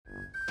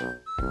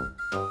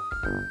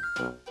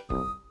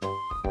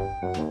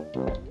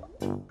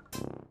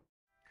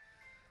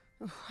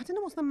I don't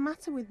know what's the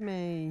matter with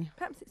me.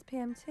 Perhaps it's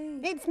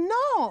PMT. It's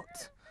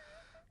not!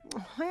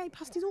 I ate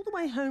pasties all the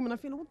way home and I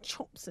feel all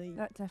chopsy.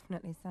 That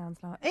definitely sounds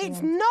like It's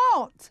PMT.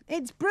 not!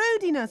 It's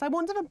broodiness. I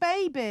want to have a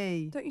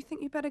baby. Don't you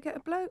think you better get a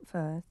bloke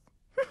first?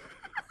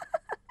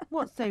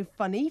 What's so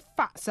funny,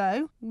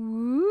 fatso?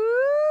 Woo!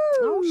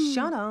 Oh,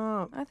 shut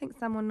up. I think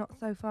someone not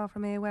so far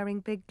from here wearing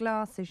big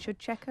glasses should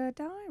check her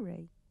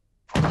diary.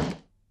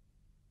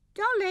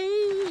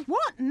 Dolly!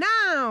 What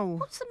now?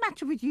 What's the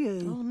matter with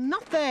you? Oh,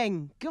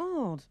 nothing.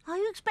 God. Are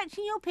you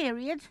expecting your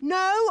period? No,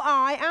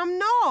 I am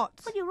not.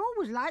 Well, you're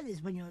always like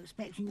this when you're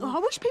expecting your... Oh, I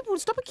wish people would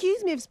stop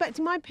accusing me of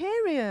expecting my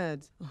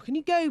period. Oh, can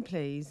you go,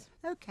 please?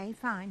 OK,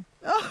 fine.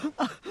 Oh,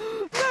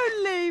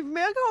 don't leave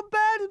me. I can't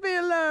bear to be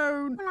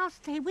alone. Well, I'll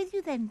stay with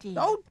you then, dear.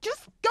 Oh,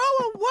 just go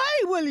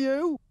away, will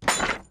you?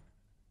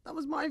 That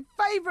was my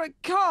favourite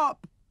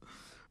cup.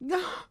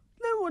 No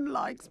one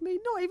likes me,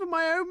 not even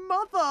my own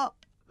mother.